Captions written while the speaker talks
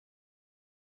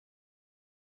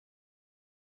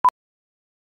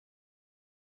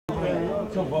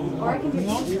Or I can do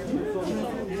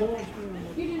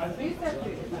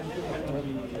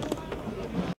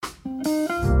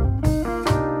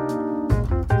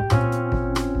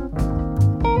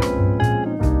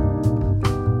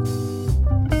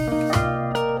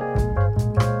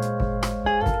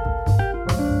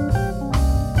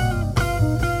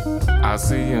I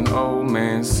see an old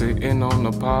man sitting on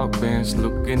the park bench,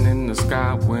 looking in the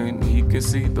sky when he can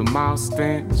see the mouse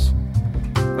stench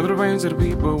of the range of the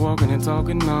people walking and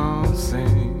talking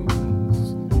nonsense.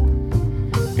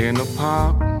 In the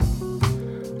park,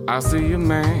 I see a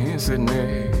man sitting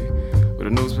there with a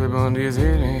newspaper under his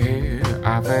head and head.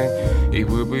 I think he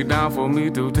would be down for me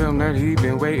to tell him that he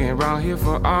been waiting around here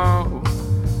for all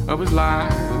of his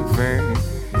life. And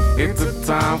it took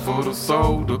time for the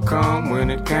soul to come. When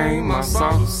it came, I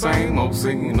saw the same old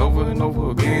scene over and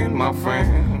over again, my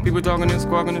friend. People talking and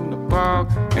squawking in the park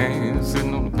and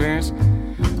sitting on the bench,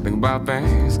 think about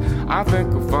things. I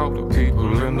think of all the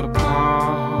people in the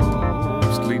park,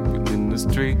 sleeping in the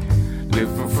street,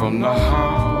 living from the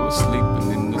heart,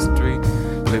 sleeping in the street,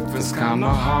 living's kinda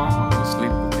hard,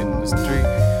 sleeping in the street.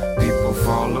 People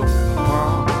fall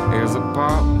apart. There's a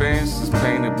park bench that's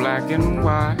painted black and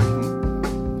white,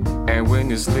 and when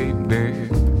you sleep there,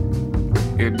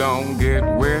 it don't get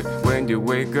wet when you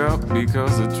wake up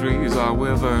because the trees are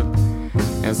withered,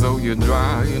 and so you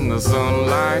dry in the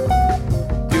sunlight.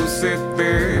 You sit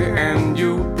there and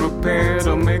you prepare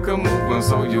to make a move, and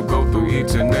so you go through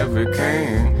each and every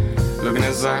can, looking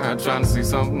inside, trying to see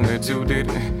something that you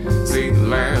didn't see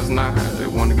last night. They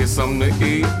want to get something to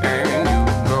eat, and you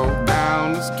go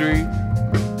down the street.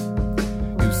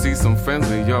 See some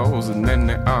friends of yours, and then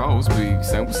they all speak,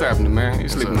 saying, "What's happening, man? You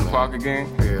sleeping in the park again?"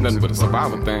 Yeah, nothing but a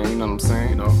survival thing, you know what I'm saying?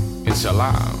 You know,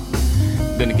 inshallah.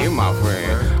 Then again, my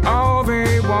friend, all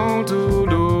they want to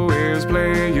do is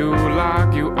play you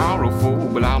like you are a fool,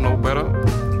 but I know better.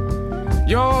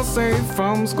 You're safe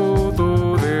from school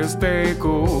through this day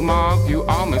cool. Mark, you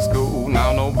all miss school,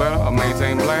 now know better. I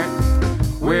maintain black,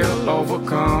 will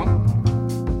overcome.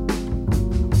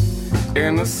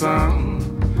 In the sun,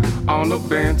 on the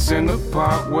bench in the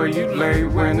park where you lay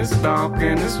when it's dark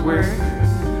and it's wet,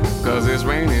 cause it's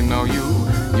raining on you.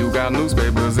 You got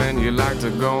newspapers and you like to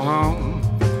go home,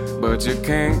 but you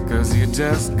can't cause you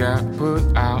just got put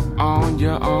out on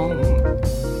your own.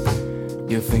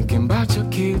 You're thinking about your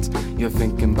kids, you're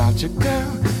thinking about your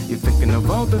girl, you're thinking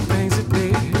of all the things you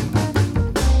did.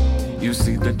 You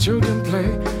see the children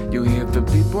play, you hear the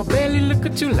people barely look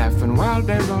at you laughing while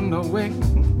they run away.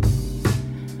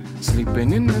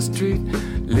 Sleeping in the street,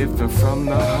 living from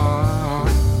the heart.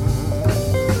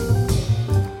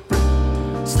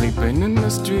 Sleeping in the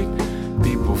street,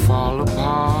 people fall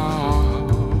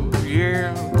apart,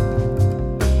 yeah.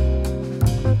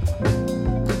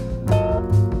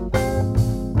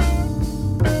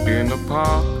 In the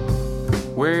park,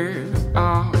 where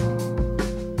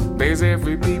there's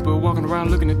every people walking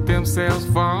around looking at themselves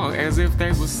fall as if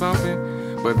they was something,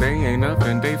 but they ain't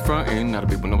nothing, they frontin'. Now the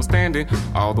people know standing,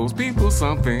 all those people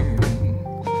something.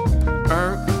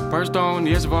 Earth perched on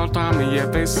the edge of all time, and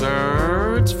yet they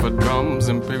search for drums,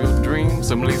 imperial dreams.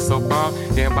 Simply so far,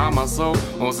 can't buy my soul,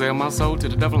 won't sell my soul to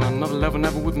the devil on another level,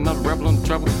 never with another rebel in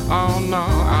trouble. Oh no,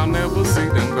 I'll never see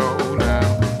them go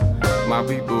down. My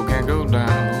people can't go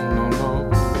down, no, no,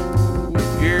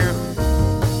 yeah.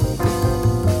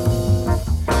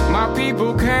 My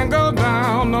people can't go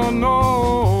down, no,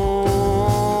 no.